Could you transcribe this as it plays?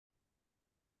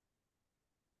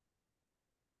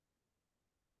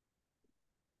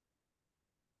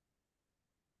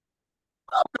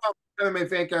MMA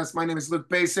Fancast. My name is Luke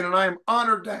Basin, and I am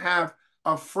honored to have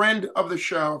a friend of the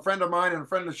show, a friend of mine, and a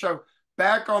friend of the show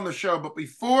back on the show. But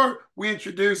before we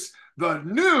introduce the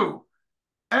new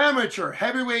amateur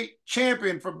heavyweight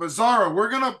champion for Bizzarro, we're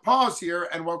going to pause here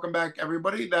and welcome back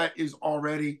everybody that is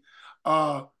already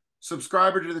a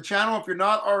subscriber to the channel. If you're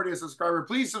not already a subscriber,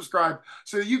 please subscribe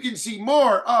so that you can see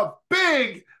more of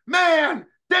Big Man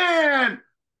Dan.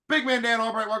 Big Man Dan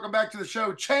Albright, welcome back to the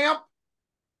show, champ.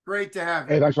 Great to have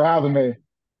you. Hey, thanks for having me.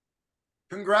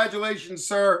 Congratulations,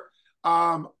 sir.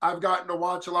 I've gotten to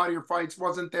watch a lot of your fights.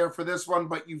 Wasn't there for this one,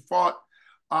 but you fought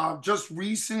just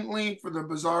recently for the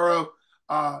Bizzarro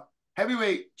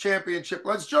heavyweight championship.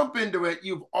 Let's jump into it.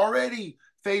 You've already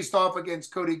faced off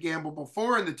against Cody Gamble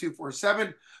before in the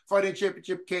 247 fighting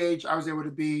championship cage. I was able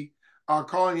to be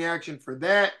calling the action for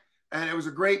that, and it was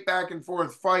a great back and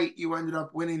forth fight. You ended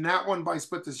up winning that one by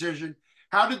split decision.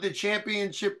 How did the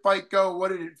championship fight go? What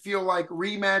did it feel like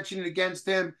rematching against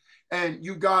him? And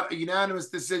you got a unanimous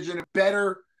decision, a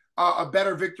better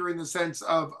victory in the sense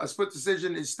of a split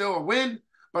decision is still a win,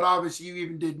 but obviously you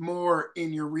even did more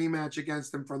in your rematch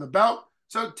against him for the belt.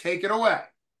 So take it away.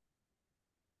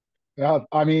 Yeah,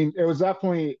 I mean, it's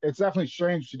definitely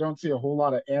strange. You don't see a whole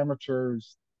lot of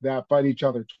amateurs that fight each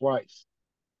other twice.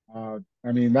 I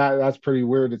mean, that's pretty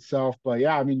weird itself. But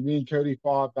yeah, I mean, me and Cody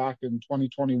fought back in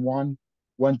 2021,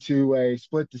 went to a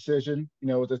split decision.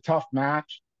 It was a tough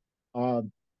match. Uh,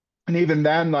 and even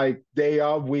then, like day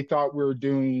of, we thought we were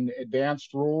doing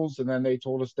advanced rules, and then they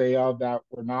told us day of that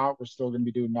we're not. We're still going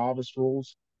to be doing novice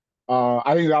rules.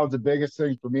 I think that was the biggest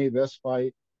thing for me this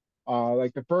fight.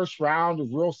 Like the first round was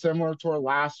real similar to our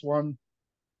last one.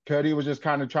 Cody was just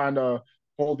kind of trying to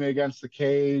hold me against the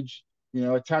cage,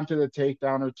 attempted a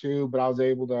takedown or two, but I was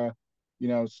able to,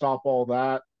 stop all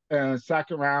that. And the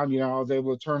second round, I was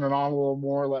able to turn it on a little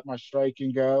more, let my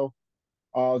striking go.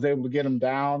 I was able to get him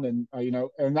down, and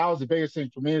and that was the biggest thing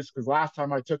for me is because last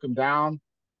time I took him down,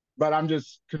 but I'm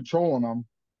just controlling him,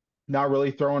 not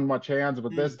really throwing much hands.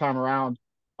 But this time around,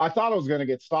 I thought I was going to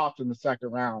get stopped in the second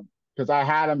round because I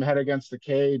had him head against the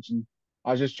cage and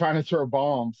I was just trying to throw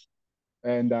bombs.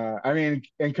 And I mean,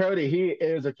 and Cody, he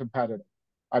is a competitor.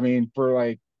 I mean, for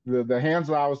like the hands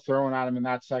that I was throwing at him in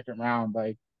that second round,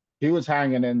 like he was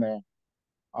hanging in there.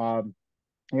 Um,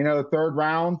 the third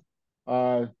round,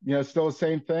 still the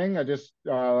same thing. I just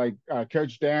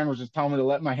Coach Dan was just telling me to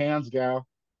let my hands go.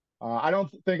 I don't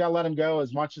think I let him go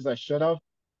as much as I should have,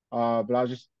 but I was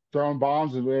just throwing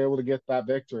bombs and we were able to get that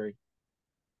victory.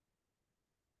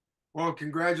 Well,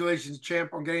 congratulations,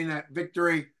 champ, on getting that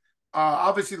victory.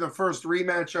 Obviously, the first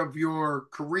rematch of your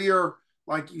career,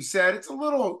 like you said, it's a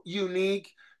little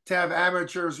unique to have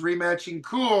amateurs rematching.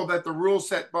 Cool that the rule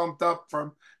set bumped up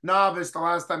from novice the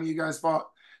last time you guys fought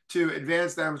to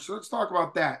advanced amateur. Let's talk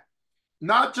about that.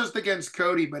 Not just against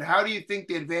Cody, but how do you think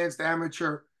the advanced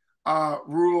amateur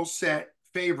rule set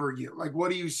favor you? Like, what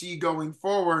do you see going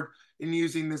forward in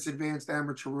using this advanced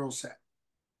amateur rule set?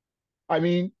 I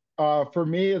mean, for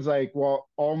me, it's like, well,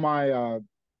 all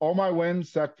my wins,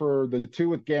 except for the two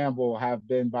with Gamble, have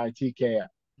been by TKO.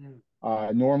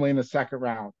 Normally in the second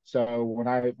round. So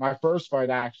when my first fight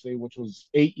actually, which was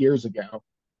 8 years ago,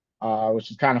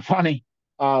 which is kind of funny,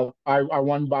 I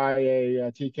won by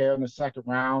a TKO in the second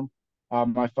round.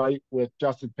 My fight with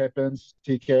Justin Pippins,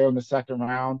 TKO in the second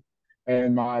round,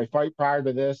 and my fight prior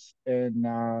to this in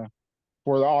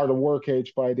for the Art of War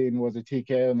cage fighting was a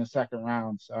TKO in the second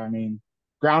round. So I mean,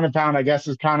 ground and pound, I guess,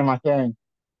 is kind of my thing.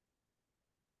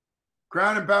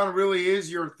 Ground and pound really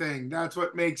is your thing. That's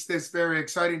what makes this very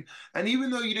exciting. And even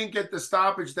though you didn't get the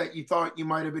stoppage that you thought you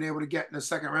might have been able to get in the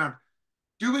second round,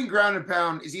 doing ground and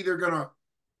pound is either going to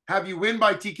have you win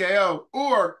by TKO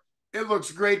or it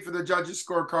looks great for the judges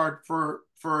scorecard for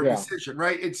a Yeah. decision,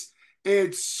 right?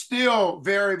 It's still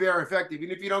very, very effective.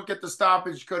 Even if you don't get the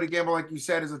stoppage, Cody Gamble, like you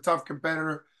said, is a tough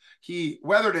competitor. He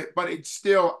weathered it, but it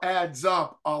still adds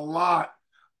up a lot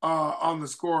on the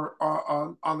score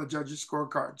on the judges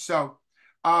scorecard. So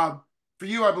uh, for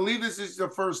you, I believe this is the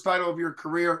first title of your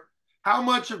career. How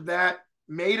much of that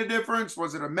made a difference?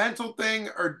 Was it a mental thing,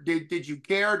 or did you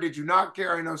care? Did you not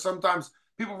care? I know sometimes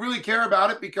people really care about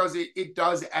it because it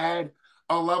does add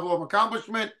a level of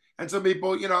accomplishment, and some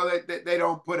people, they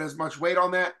don't put as much weight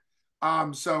on that.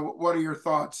 So what are your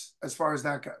thoughts as far as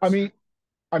that I goes?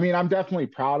 mean, I'm definitely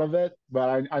proud of it,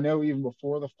 but I know even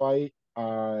before the fight,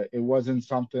 it wasn't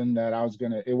something that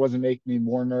it wasn't making me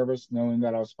more nervous knowing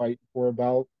that I was fighting for a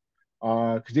belt.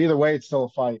 Because either way, it's still a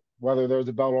fight, whether there's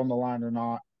a belt on the line or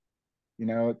not.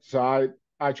 So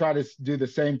I try to do the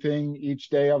same thing each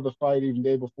day of the fight, even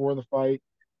day before the fight,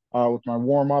 with my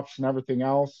warm ups and everything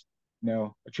else. I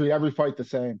treat every fight the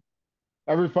same.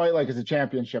 every fight like is a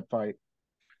championship fight.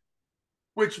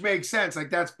 Which makes sense. Like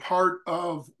that's part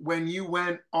of when you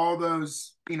went all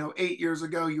those, 8 years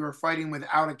ago, you were fighting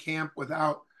without a camp,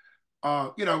 without,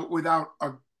 without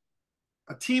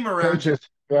a team around you, Coaches,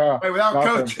 yeah, right? Without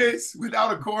nothing. coaches,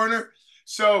 without a corner.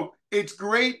 So it's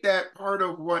great that part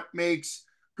of what makes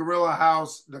Gorilla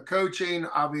House, the coaching,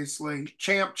 obviously,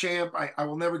 champ. I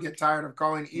will never get tired of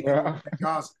calling Ethan Yeah.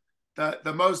 Goss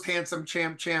the most handsome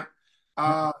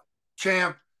uh,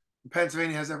 champ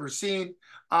Pennsylvania has ever seen.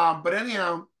 But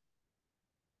anyhow,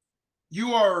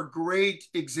 you are a great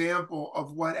example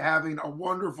of what having a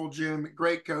wonderful gym,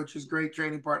 great coaches, great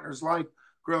training partners like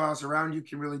Grill House around you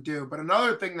can really do. But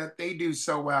another thing that they do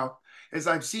so well is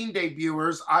I've seen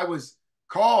debuters. I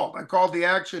called the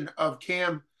action of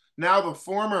Cam, now the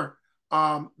former,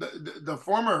 the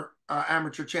former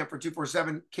amateur champ for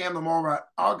 247, Cam the Mallrat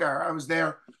Algar. I was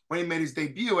there when he made his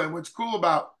debut. And what's cool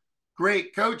about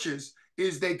great coaches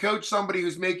is they coach somebody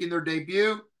who's making their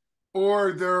debut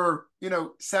or their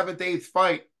seventh, eighth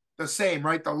fight the same,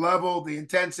 right? The level, the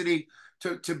intensity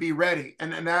to be ready,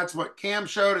 and that's what Cam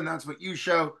showed, and that's what you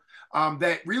show.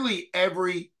 That really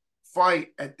every fight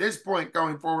at this point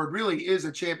going forward really is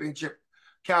a championship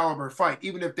caliber fight,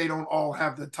 even if they don't all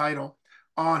have the title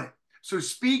on it. So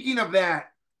speaking of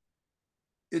that,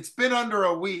 it's been under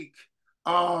a week.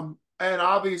 And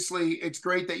obviously, it's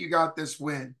great that you got this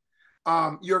win.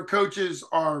 Your coaches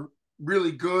are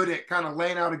really good at kind of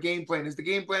laying out a game plan. Is the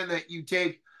game plan that you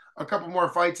take a couple more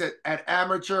fights at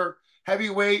amateur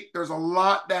heavyweight? There's a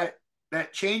lot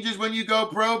that changes when you go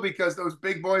pro because those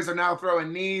big boys are now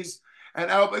throwing knees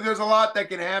and elbow. There's a lot that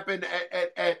can happen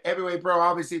at heavyweight pro.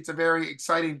 Obviously, it's a very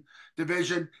exciting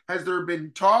division. Has there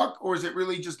been talk, or is it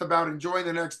really just about enjoying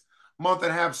the next month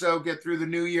and a half, so get through the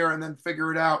new year and then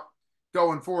figure it out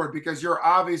going forward? Because you're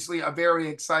obviously a very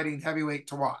exciting heavyweight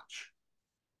to watch.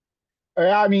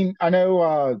 Yeah, I mean, I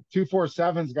know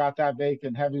 247's got that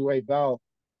vacant heavyweight belt.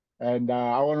 And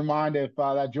I wouldn't mind if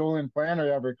that Julian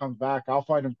Flannery ever comes back. I'll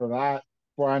fight him for that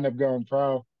before I end up going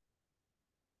pro.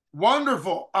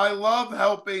 Wonderful. I love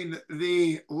helping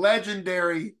the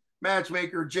legendary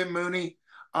matchmaker Jim Mooney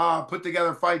put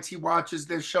together fights. He watches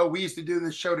this show. We used to do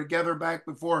this show together back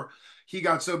before he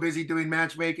got so busy doing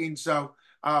matchmaking. So,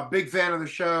 big fan of the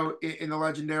show in the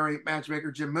legendary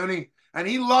matchmaker Jim Mooney. And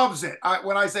he loves it.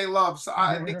 When I say loves,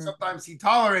 I think sometimes he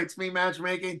tolerates me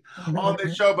matchmaking on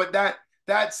this show, but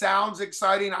that sounds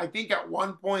exciting. I think at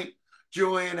one point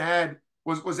Julian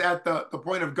was at the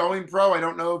point of going pro. I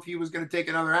don't know if he was going to take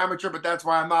another amateur, but that's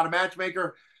why I'm not a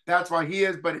matchmaker. That's why he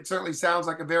is. But it certainly sounds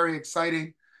like a very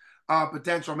exciting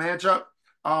potential matchup.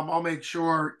 I'll make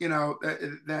sure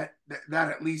that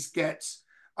at least gets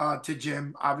to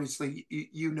Jim. Obviously,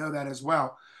 you know that as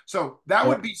well. So that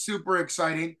would Yep. be super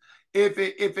exciting. If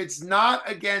it's not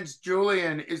against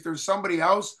Julian, is there somebody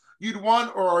else you'd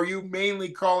want, or are you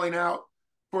mainly calling out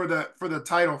for the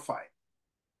title fight?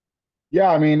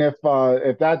 Yeah, I mean, if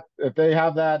they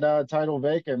have that title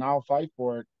vacant, I'll fight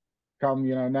for it. Come,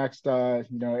 next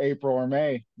April or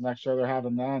May, next show they're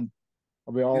having then.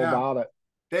 I'll be all Yeah. about it.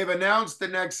 They've announced the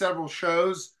next several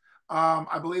shows.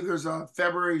 I believe there's a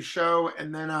February show,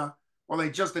 and then well, they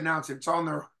just announced it. It's on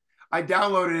their. I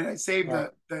downloaded it. I saved Yeah.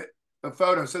 the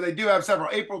photo. So they do have several.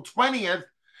 April 20th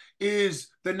is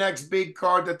the next big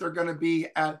card that they're going to be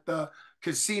at the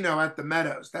casino at the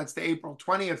Meadows. That's the April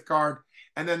 20th card,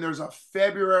 and then there's a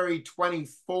February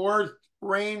 24th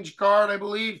range card, I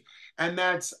believe, and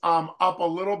that's up a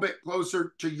little bit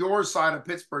closer to your side of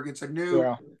Pittsburgh. It's a new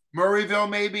Yeah. Murrayville,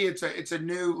 maybe. It's a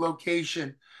new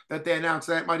location that they announced.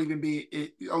 That might even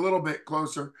be a little bit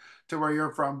closer to where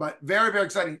you're from, but very, very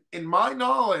exciting. In my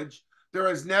knowledge, there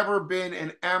has never been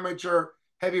an amateur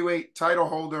heavyweight title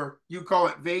holder. You call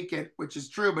it vacant, which is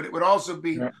true, but it would also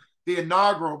be Yeah. the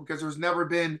inaugural because there's never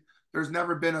been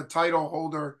a title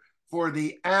holder for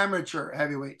the amateur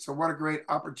heavyweight. So what a great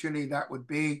opportunity that would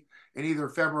be in either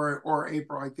February or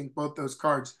April. I think both those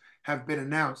cards have been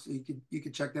announced. You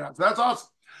could check that out. So that's awesome.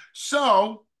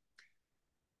 So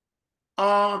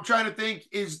I'm trying to think.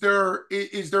 Is there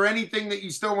anything that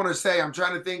you still want to say? I'm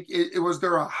trying to think. Was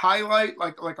there a highlight,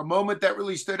 like a moment that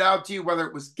really stood out to you, whether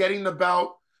it was getting the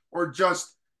belt or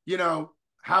just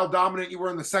how dominant you were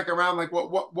in the second round? Like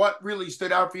what really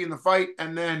stood out for you in the fight?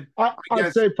 And then I I'd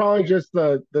guess say probably just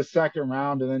the second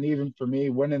round, and then even for me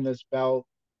winning this belt,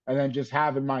 and then just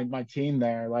having my team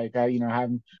there, like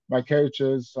having my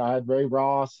coaches. I had Ray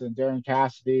Ross and Darren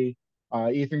Cassidy,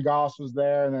 Ethan Goss was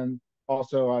there, and then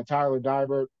also Tyler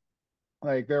Dybert.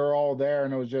 Like they were all there,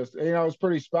 and it was just it was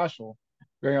pretty special.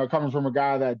 Coming from a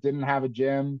guy that didn't have a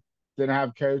gym, didn't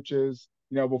have coaches.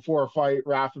 Before a fight,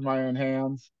 wrapping my own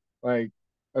hands. Like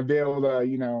and be able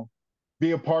to,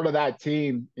 be a part of that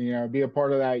team, be a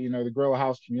part of that, the Gorilla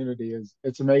House community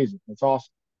it's amazing. It's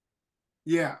awesome.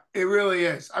 Yeah, it really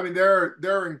is. I mean,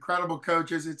 they're incredible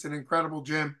coaches. It's an incredible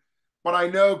gym. But I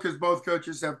know because both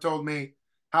coaches have told me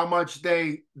how much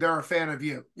they're a fan of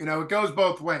you. You know, it goes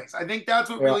both ways. I think that's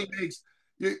what Yeah. really makes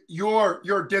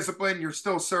your discipline. You're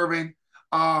still serving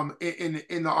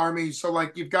in the army. So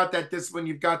like you've got that discipline,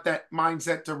 you've got that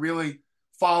mindset to really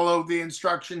follow the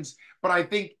instructions. But I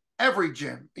think every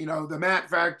gym, the Mat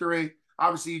Factory,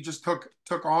 obviously you just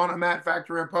took on a Mat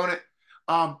Factory opponent,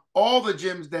 all the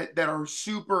gyms that are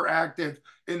super active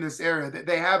in this area, that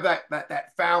they have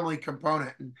that family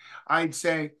component. And I'd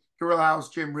say Gorilla House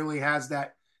Gym really has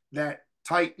that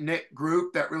tight knit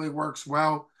group that really works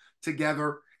well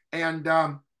together. And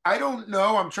I don't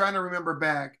know. I'm trying to remember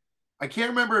back. I can't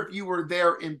remember if you were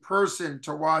there in person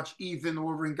to watch Ethan the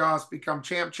Wolverine Goss become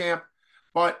champ,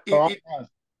 but Oh,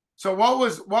 so what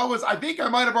was I think I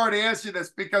might have already asked you this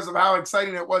because of how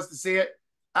exciting it was to see it.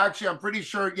 Actually, I'm pretty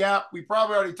sure, yeah, we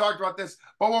probably already talked about this,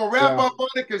 but we'll wrap yeah. up on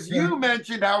it because you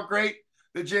mentioned how great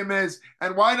the gym is,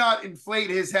 and why not inflate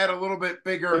his head a little bit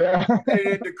bigger Yeah.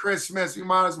 heading into Christmas? We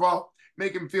might as well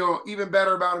make him feel even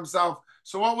better about himself.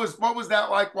 So what was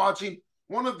that like watching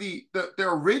one of the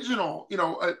original,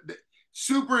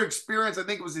 super experienced? I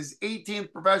think it was his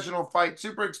 18th professional fight,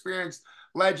 super experienced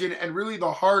legend, and really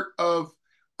the heart of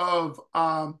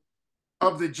um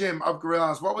of the gym of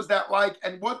Gorillas. What was that like,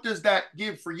 and what does that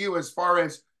give for you as far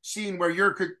as seeing where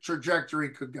your trajectory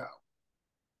could go?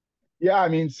 Yeah, I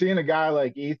mean, seeing a guy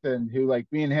like Ethan, who like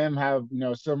me and him have,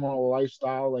 similar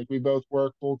lifestyle, like we both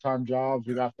work full-time jobs,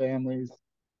 we got families,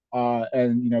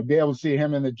 and be able to see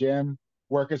him in the gym,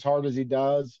 work as hard as he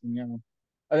does, and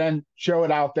then show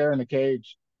it out there in the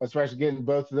cage, especially getting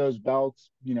both of those belts,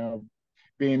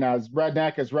 being as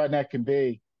redneck can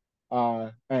be,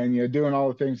 and doing all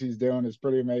the things he's doing is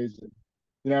pretty amazing.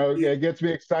 It gets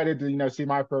me excited to see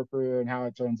my pro career and how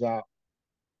it turns out.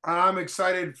 I'm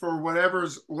excited for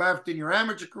whatever's left in your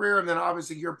amateur career, and then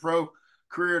obviously your pro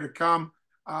career to come.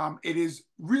 It is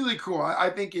really cool. I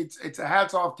think it's a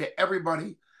hats off to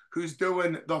everybody who's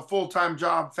doing the full time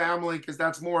job family, because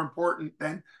that's more important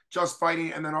than just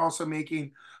fighting, and then also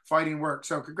making fighting work.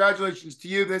 So congratulations to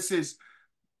you. This is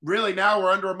really, now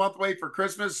we're under a month away for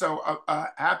Christmas. So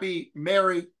happy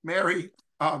happy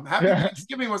Yeah.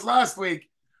 Thanksgiving was last week.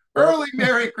 Early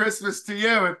Merry Christmas to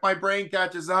you if my brain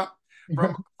catches up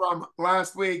from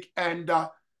last week. And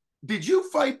did you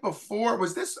fight before?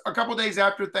 Was this a couple days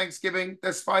after Thanksgiving?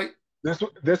 This fight?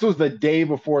 This was the day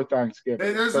before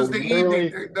Thanksgiving. This So was the evening,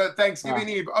 literally, the uh, Thanksgiving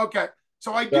Eve. Okay,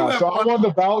 so yeah. So I won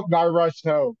the belt and I rushed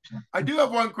home. I do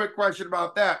have one quick question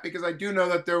about that, because I do know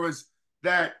that there was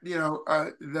that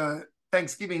the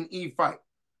Thanksgiving Eve fight.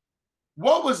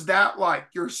 What was that like?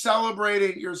 You're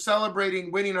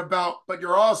celebrating winning a belt, but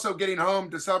you're also getting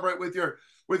home to celebrate with your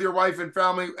wife and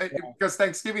family, Yeah. because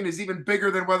Thanksgiving is even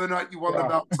bigger than whether or not you won the Yeah.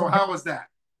 belt. So how was that?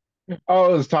 I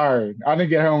was tired. I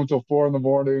didn't get home until 4 in the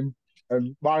morning.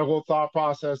 And my whole thought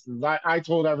process is I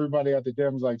told everybody at the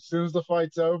gym, was like, as soon as the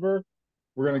fight's over,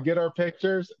 we're gonna get our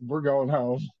pictures, we're going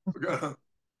home.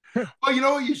 Well, you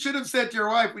know what you should have said to your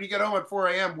wife when you get home at 4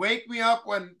 a.m.? Wake me up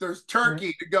when there's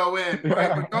turkey to go in, right?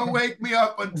 Yeah. But don't wake me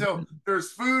up until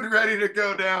there's food ready to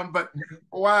go down. But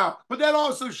wow. But that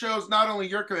also shows not only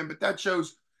your commitment, but that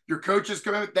shows your coach's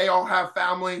commitment. They all have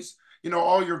families,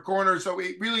 all your corners. So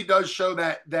it really does show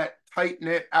that tight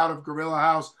knit out of Gorilla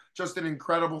House. Just an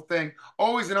incredible thing.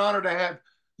 Always an honor to have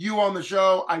you on the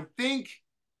show. I think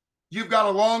you've got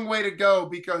a long way to go,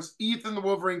 because Ethan the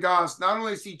Wolverine Goss, not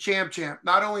only is he champ,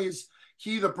 not only is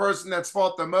he the person that's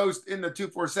fought the most in the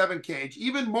 247 cage,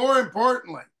 even more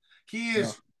importantly, he Yeah.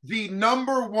 is the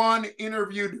number one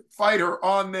interviewed fighter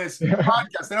on this Yeah.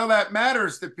 podcast. I know that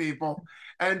matters to people.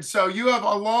 And so you have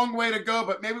a long way to go,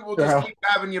 but maybe we'll just Yeah. keep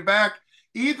having you back.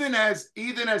 Ethan has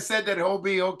said that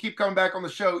he'll keep coming back on the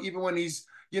show even when he's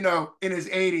in his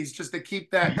 80s, just to keep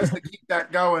that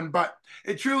going. But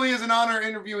it truly is an honor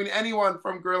interviewing anyone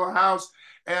from Gorilla House.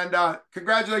 And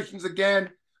congratulations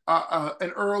again.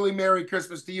 An early Merry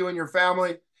Christmas to you and your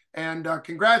family. And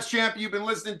congrats, champ. You've been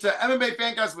listening to MMA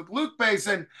Fancast with Luke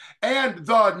Payson and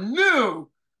the new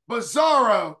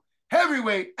Bizzarro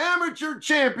heavyweight amateur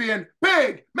champion,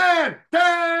 Big Man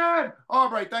Dan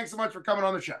Albright. Thanks so much for coming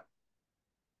on the show.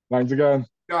 Thanks again.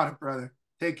 Got it, brother.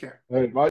 Take care. Hey,